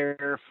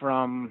anywhere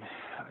from,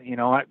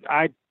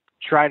 I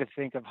try to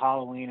think of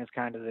Halloween as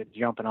kind of the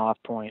jumping off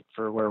point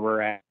for where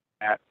we're at.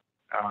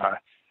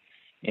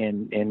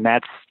 And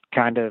that's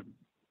kind of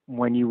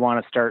when you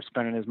want to start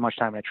spending as much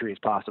time in a tree as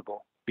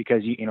possible,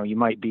 because you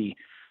might be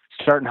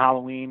starting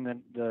Halloween,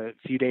 and the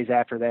few days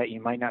after that,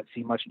 you might not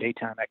see much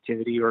daytime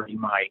activity, or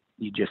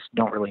you just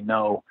don't really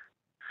know.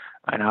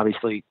 And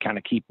obviously kind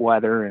of keep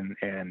weather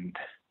and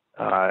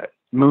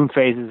moon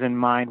phases in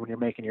mind when you're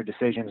making your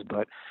decisions.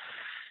 But,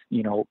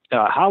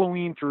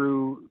 Halloween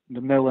through the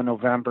middle of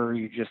November,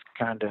 you just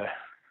kind of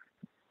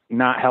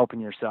not helping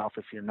yourself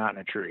if you're not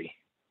in a tree.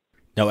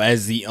 Now,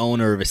 as the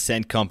owner of a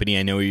scent company,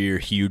 I know you're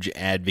a huge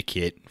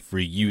advocate for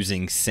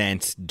using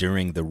scents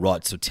during the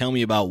rut. So tell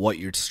me about what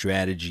your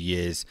strategy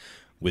is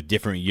with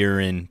different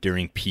urine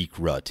during peak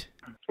rut.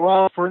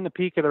 Well, if we're in the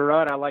peak of the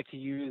rut, I like to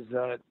use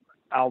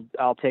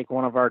I'll take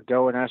one of our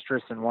doe and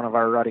estrus and one of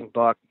our rutting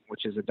buck,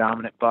 which is a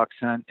dominant buck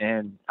scent,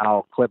 and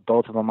I'll clip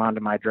both of them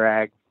onto my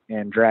drag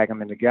and drag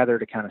them in together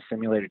to kind of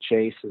simulate a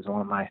chase. Is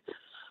one of my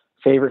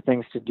favorite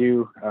things to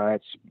do.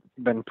 It's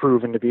been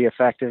proven to be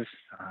effective.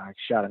 I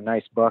shot a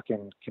nice buck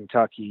in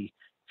Kentucky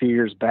a few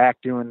years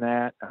back doing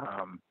that.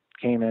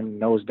 Came in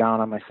nose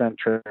down on my scent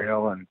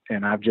trail,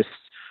 and I've just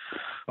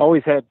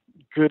always had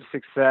good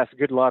success,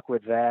 good luck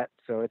with that.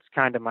 So it's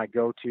kind of my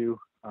go-to.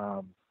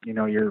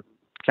 You're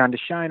kind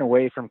of shying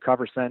away from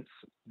cover scents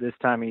this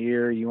time of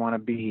year. You want to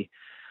be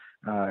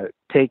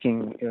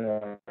taking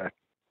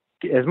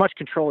as much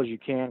control as you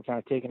can, kind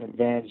of taking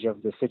advantage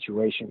of the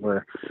situation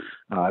where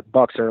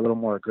bucks are a little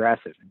more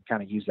aggressive, and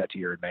kind of use that to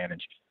your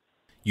advantage.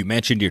 You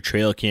mentioned your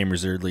trail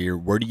cameras earlier.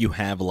 Where do you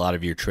have a lot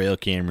of your trail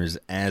cameras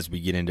as we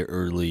get into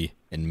early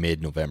and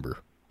mid-November?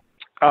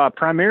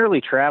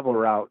 Primarily travel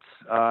routes.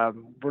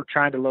 We're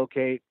trying to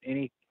locate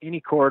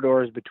any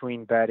corridors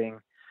between bedding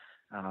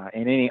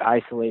and any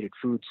isolated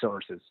food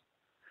sources,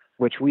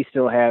 which we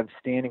still have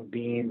standing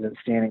beans and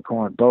standing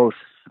corn, both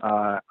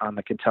on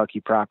the Kentucky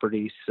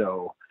property.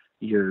 So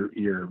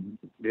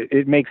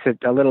it makes it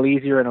a little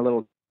easier and a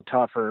little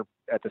tougher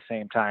at the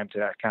same time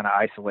to kind of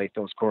isolate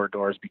those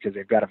corridors, because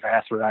they've got a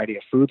vast variety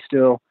of food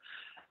still.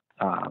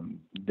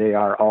 They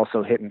are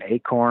also hitting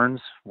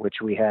acorns, which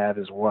we have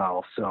as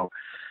well. So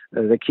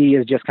the key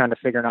is just kind of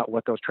figuring out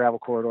what those travel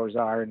corridors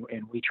are, and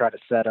we try to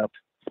set up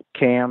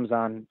cams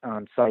on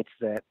sites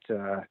that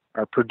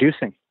are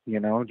producing,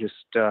 just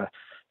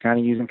kind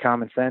of using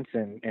common sense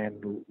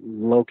and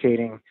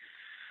locating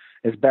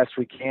as best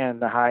we can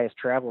the highest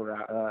travel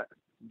route,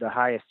 the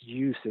highest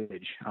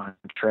usage on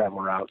travel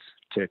routes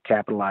to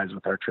capitalize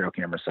with our trail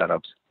camera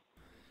setups.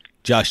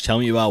 Josh, tell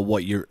me about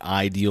what your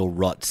ideal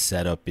rut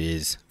setup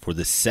is for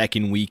the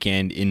second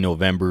weekend in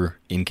November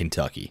in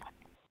Kentucky.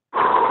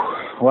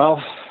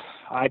 Well,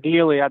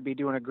 ideally I'd be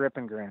doing a grip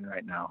and grin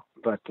right now,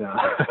 but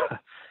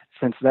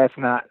since that's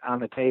not on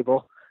the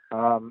table,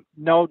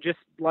 no, just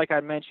like I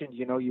mentioned,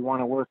 you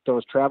want to work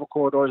those travel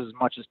corridors as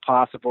much as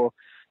possible.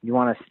 You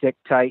want to stick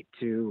tight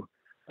to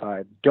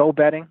doe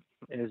bedding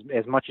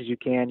as much as you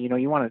can.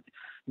 You want to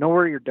know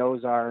where your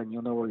does are, and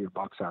you'll know where your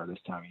bucks are this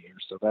time of year.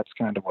 So that's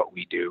kind of what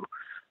we do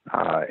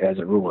as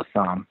a rule of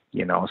thumb,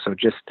 so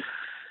just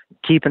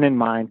keeping in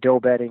mind doe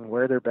bedding,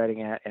 where they're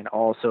bedding at, and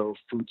also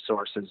food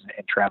sources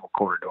and travel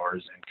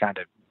corridors, and kind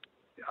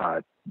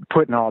of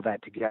putting all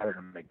that together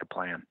to make the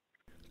plan.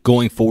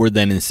 Going forward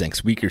then in this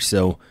next week or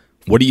so,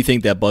 what do you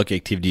think that buck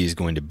activity is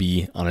going to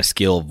be on a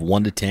scale of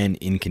 1 to 10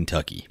 in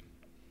Kentucky?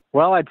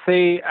 Well, I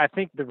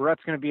think the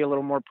rut's going to be a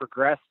little more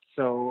progressed,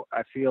 so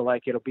I feel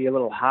like it'll be a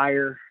little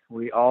higher.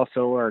 We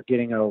also are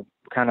getting a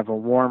kind of a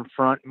warm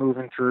front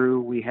moving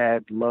through. We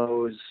had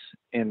lows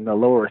in the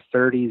lower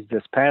 30s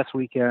this past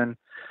weekend,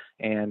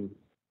 and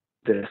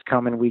this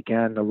coming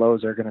weekend, the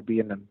lows are going to be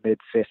in the mid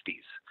 50s.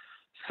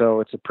 So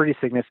it's a pretty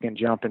significant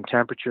jump in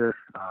temperature.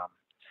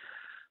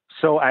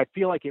 So I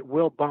feel like it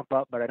will bump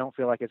up, but I don't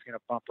feel like it's going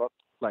to bump up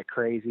like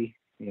crazy.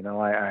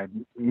 I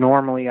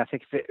normally, I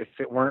think if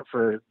it weren't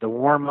for the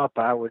warm up,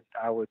 I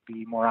would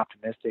be more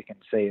optimistic and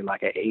say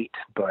like a 8,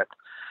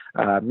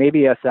 but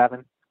maybe a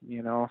 7.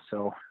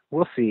 So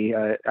we'll see.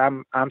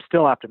 I'm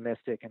still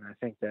optimistic, and I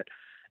think that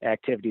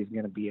activity is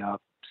going to be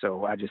up.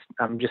 So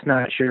I'm just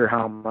not sure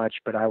how much,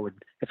 but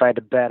if I had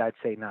to bet, I'd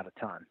say not a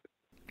ton.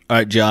 All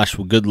right, Josh.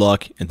 Well, good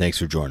luck, and thanks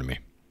for joining me.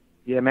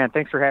 Yeah, man.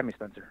 Thanks for having me,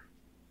 Spencer.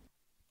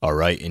 All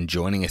right, and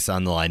joining us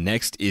on the line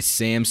next is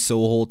Sam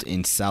Soholt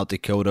in South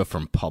Dakota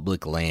from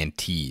Public Land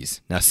Tees.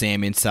 Now,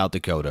 Sam, in South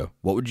Dakota,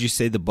 what would you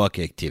say the buck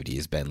activity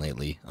has been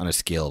lately on a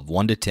scale of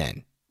 1 to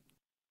 10?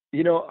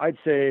 I'd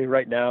say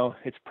right now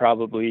it's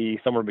probably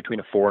somewhere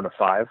between a 4 and a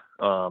 5.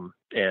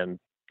 And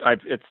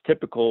it's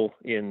typical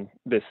in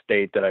this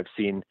state that I've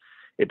seen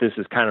it. This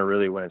is kind of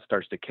really when it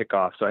starts to kick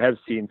off. So I have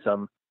seen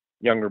some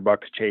younger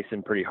bucks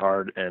chasing pretty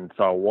hard, and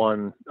saw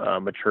one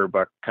mature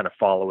buck kind of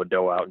follow a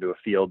doe out into a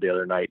field the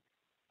other night.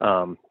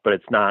 But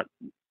it's not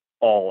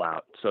all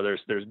out. So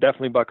there's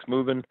definitely bucks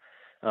moving,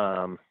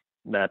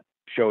 that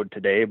showed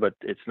today, but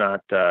it's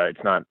not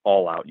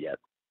all out yet.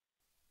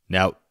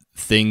 Now,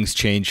 things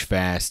change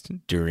fast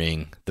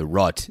during the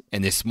rut.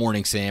 And this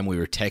morning, Sam, we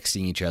were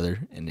texting each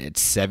other, and at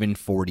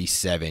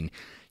 7:47,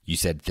 you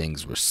said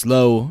things were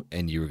slow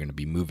and you were going to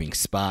be moving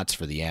spots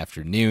for the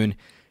afternoon.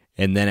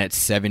 And then at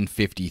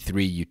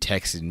 7:53, you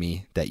texted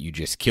me that you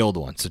just killed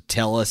one. So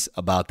tell us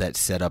about that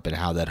setup and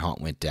how that hunt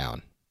went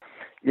down.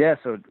 Yeah,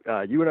 so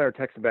you and I were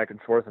texting back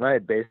and forth, and I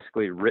had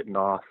basically written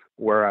off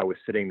where I was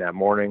sitting that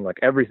morning. Like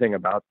everything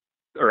about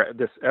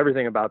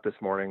this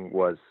morning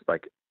was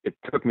like, it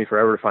took me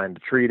forever to find a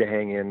tree to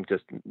hang in.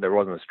 Just there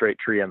wasn't a straight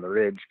tree on the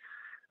ridge.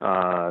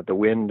 The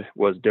wind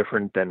was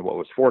different than what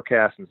was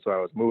forecast, and so I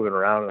was moving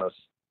around, and I was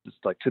just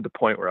like to the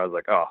point where I was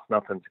like, oh,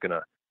 nothing's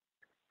gonna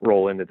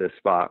roll into this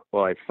spot.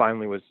 Well, I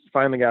finally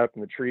got up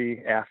in the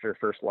tree after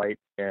first light,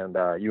 and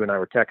you and I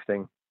were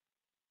texting,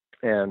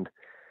 and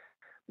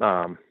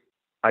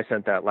I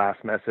sent that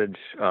last message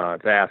to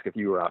ask if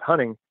you were out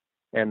hunting,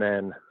 and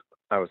then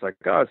I was like,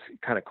 oh, it's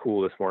kind of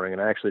cool this morning,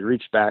 and I actually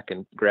reached back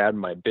and grabbed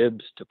my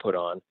bibs to put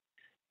on,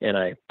 and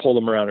I pulled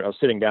them around. I was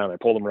sitting down, I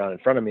pulled them around in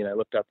front of me, and I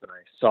looked up and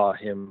I saw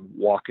him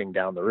walking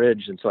down the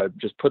ridge, and so I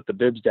just put the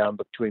bibs down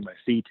between my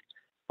feet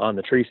on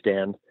the tree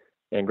stand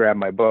and grabbed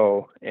my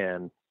bow,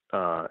 and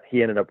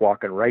he ended up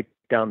walking right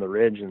down the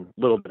ridge. And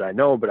little did I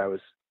know, but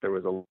there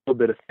was a little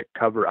bit of thick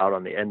cover out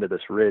on the end of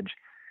this ridge,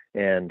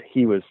 and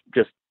he was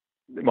just,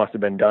 it must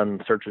have been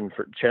done searching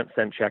for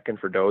checking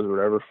for does or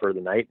whatever for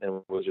the night,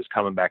 and was just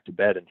coming back to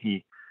bed, and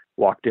he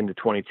walked into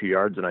 22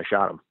 yards and I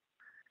shot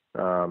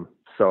him.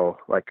 So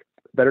like,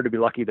 better to be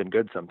lucky than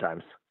good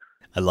sometimes.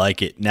 I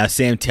like it. Now,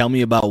 Sam, tell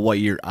me about what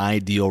your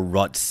ideal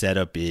rut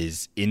setup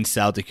is in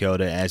South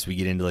Dakota as we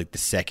get into like the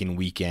second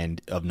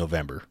weekend of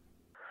November.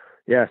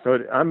 Yeah, so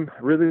I'm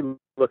really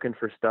looking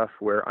for stuff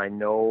where I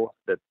know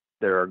that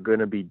there are going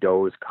to be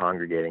does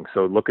congregating.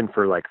 So looking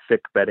for like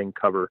thick bedding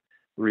cover,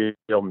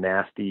 real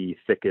nasty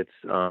thickets,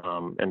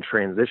 and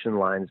transition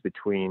lines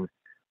between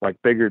like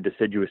bigger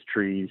deciduous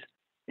trees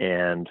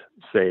and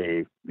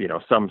say,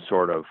 some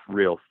sort of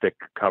real thick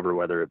cover,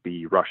 whether it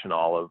be Russian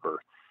olive or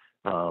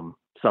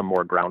some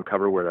more ground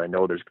cover where I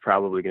know there's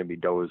probably going to be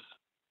does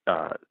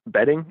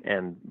bedding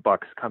and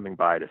bucks coming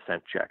by to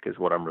scent check is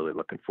what I'm really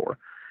looking for.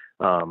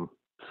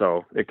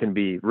 So it can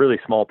be really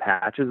small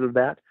patches of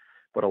that,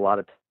 but a lot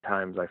of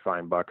times I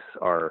find bucks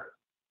are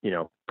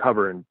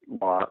cover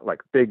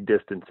like big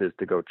distances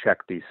to go check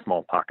these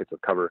small pockets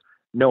of cover,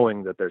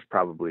 knowing that there's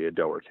probably a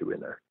doe or two in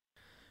there.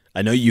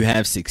 I know you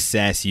have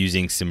success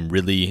using some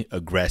really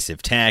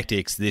aggressive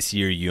tactics. This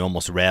year, you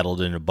almost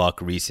rattled in a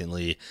buck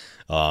recently.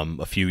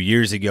 A few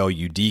years ago,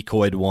 you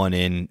decoyed one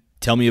in.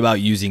 Tell me about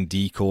using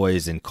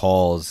decoys and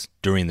calls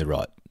during the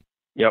rut.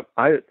 Yep,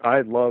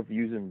 I love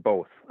using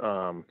both.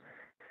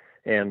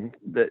 And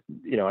that,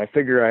 I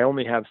figure I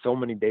only have so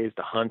many days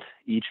to hunt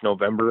each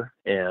November,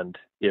 and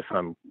if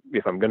I'm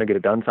going to get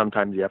it done,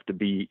 sometimes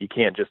you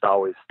can't just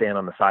always stand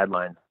on the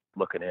sidelines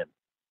looking in.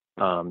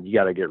 You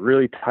got to get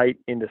really tight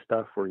into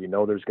stuff where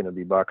there's going to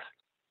be bucks,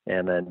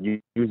 and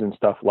then using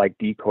stuff like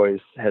decoys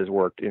has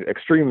worked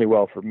extremely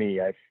well for me.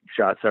 I've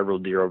shot several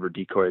deer over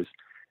decoys,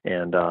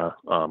 and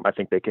I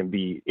think they can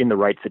be, in the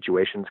right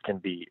situations, can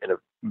be a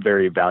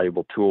very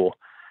valuable tool.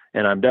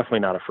 And I'm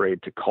definitely not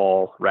afraid to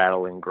call,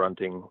 rattling,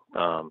 grunting,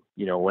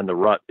 when the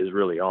rut is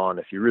really on.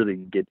 If you really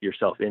get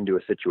yourself into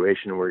a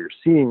situation where you're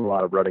seeing a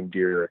lot of rutting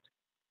deer,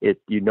 it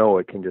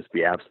can just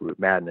be absolute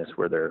madness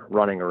where they're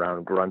running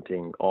around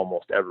grunting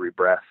almost every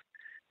breath,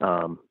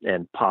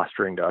 and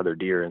posturing to other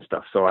deer and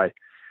stuff. So I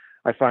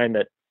find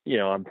that,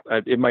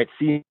 it might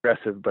seem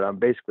aggressive, but I'm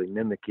basically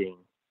mimicking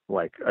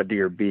like a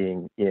deer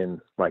being in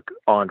like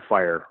on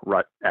fire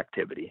rut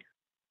activity.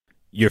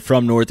 You're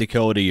from North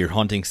Dakota, you're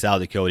hunting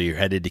South Dakota, you're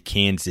headed to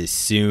Kansas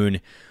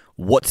soon.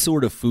 What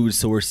sort of food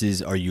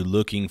sources are you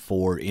looking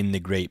for in the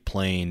Great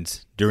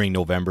Plains during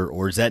November,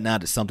 or is that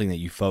not something that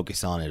you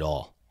focus on at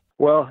all?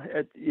 Well,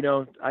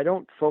 I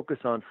don't focus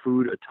on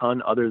food a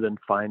ton other than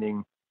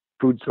finding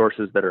food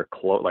sources that are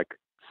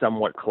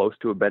somewhat close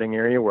to a bedding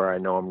area where I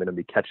know I'm going to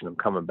be catching them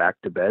coming back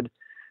to bed.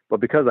 But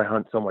because I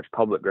hunt so much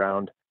public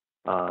ground,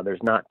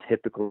 there's not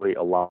typically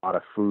a lot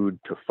of food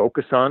to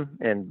focus on.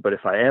 But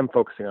if I am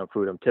focusing on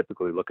food, I'm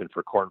typically looking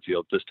for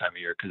cornfields this time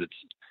of year because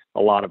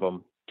a lot of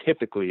them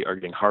typically are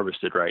getting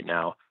harvested right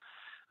now.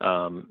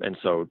 And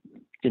so,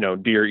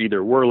 deer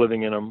either were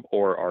living in them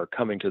or are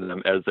coming to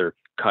them as they're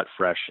cut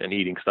fresh and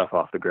eating stuff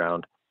off the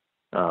ground.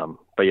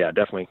 But yeah,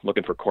 definitely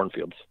looking for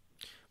cornfields.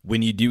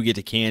 When you do get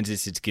to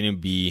Kansas, it's going to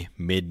be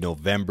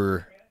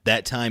mid-November.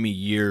 That time of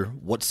year,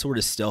 what sort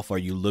of stuff are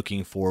you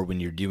looking for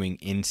when you're doing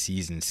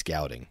in-season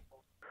scouting?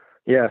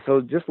 Yeah, so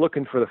just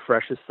looking for the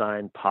freshest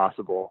sign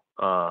possible.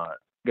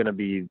 Going to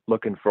be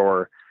looking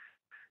for,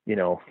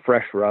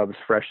 fresh rubs,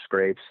 fresh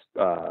scrapes,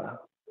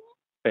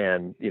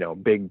 and,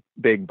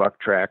 big buck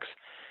tracks.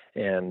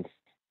 And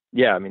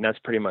yeah, I mean, that's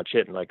pretty much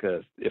it. And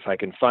if I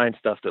can find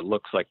stuff that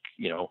looks like,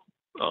 it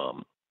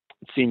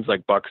seems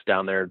like bucks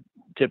down there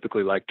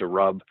typically like to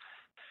rub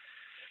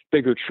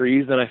bigger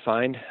trees than I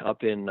find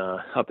up in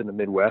the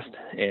Midwest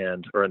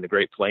or in the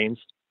Great Plains.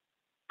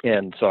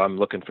 And so I'm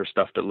looking for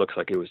stuff that looks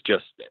like it was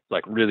just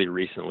like really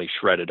recently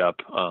shredded up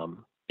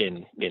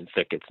in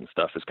thickets and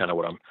stuff is kind of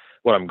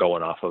what I'm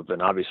going off of.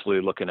 And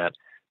obviously looking at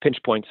pinch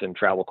points and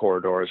travel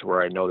corridors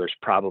where I know there's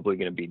probably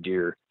going to be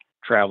deer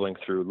traveling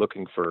through,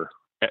 looking for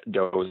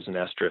does and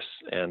estrus,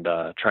 and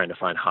trying to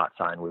find hot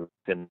sign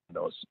within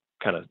those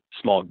kind of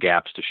small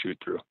gaps to shoot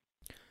through.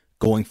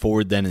 Going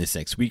forward then in this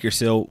next week or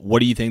so, what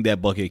do you think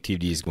that buck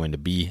activity is going to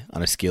be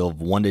on a scale of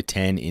 1 to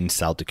 10 in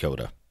South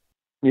Dakota?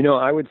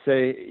 I would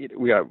say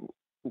we got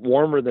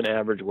warmer than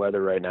average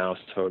weather right now.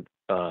 So,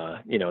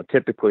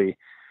 typically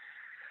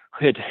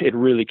it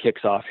really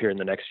kicks off here in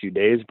the next few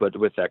days, but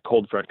with that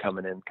cold front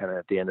coming in kind of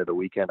at the end of the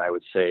weekend, I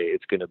would say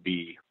it's going to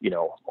be,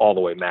 all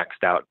the way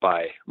maxed out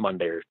by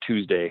Monday or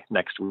Tuesday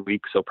next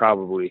week. So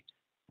probably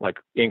like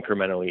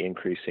incrementally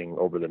increasing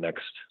over the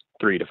next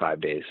 3 to 5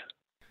 days.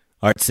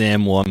 All right,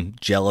 Sam, well, I'm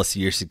jealous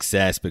of your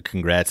success, but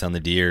congrats on the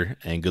deer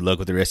and good luck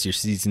with the rest of your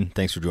season.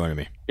 Thanks for joining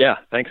me. Yeah,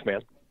 thanks, man.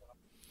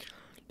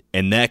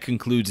 And that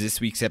concludes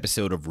this week's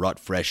episode of Rut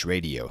Fresh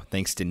Radio.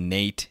 Thanks to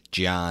Nate,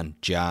 John,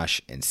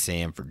 Josh, and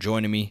Sam for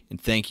joining me, and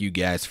thank you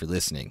guys for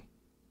listening.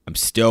 I'm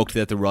stoked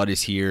that the rut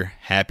is here.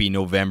 Happy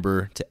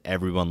November to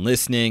everyone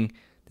listening.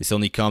 This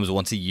only comes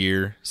once a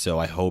year, so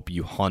I hope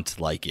you hunt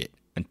like it.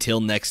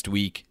 Until next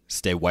week,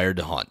 stay wired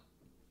to hunt.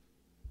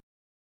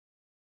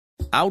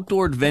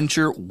 Outdoor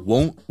adventure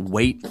won't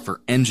wait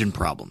for engine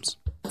problems.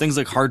 Things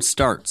like hard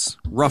starts,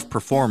 rough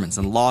performance,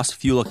 and lost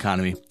fuel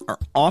economy are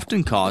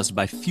often caused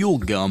by fuel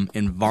gum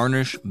and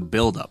varnish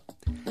buildup.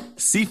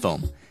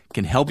 Seafoam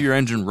can help your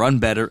engine run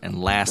better and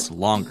last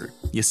longer.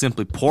 You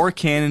simply pour a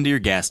can into your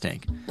gas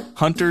tank.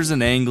 Hunters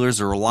and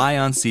anglers rely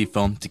on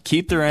Seafoam to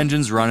keep their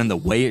engines running the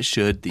way it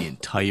should the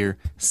entire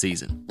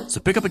season. So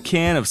pick up a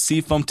can of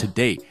Seafoam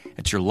today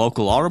at your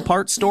local auto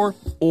parts store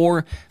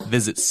or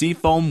visit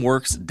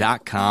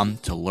seafoamworks.com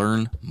to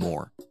learn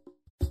more.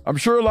 I'm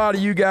sure a lot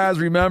of you guys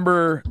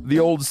remember the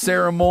old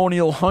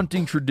ceremonial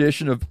hunting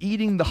tradition of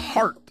eating the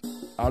heart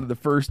out of the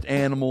first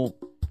animal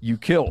you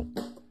kill.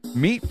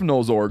 Meat from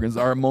those organs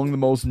are among the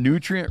most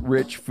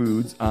nutrient-rich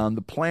foods on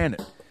the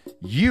planet.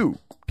 You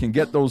can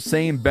get those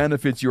same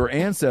benefits your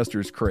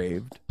ancestors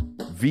craved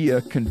via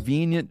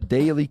convenient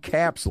daily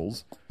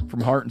capsules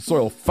from Heart and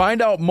Soil. Find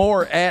out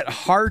more at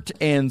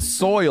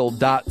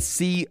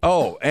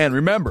heartandsoil.co. And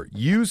remember,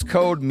 use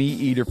code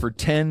MeatEater for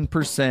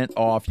 10%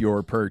 off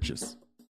your purchase.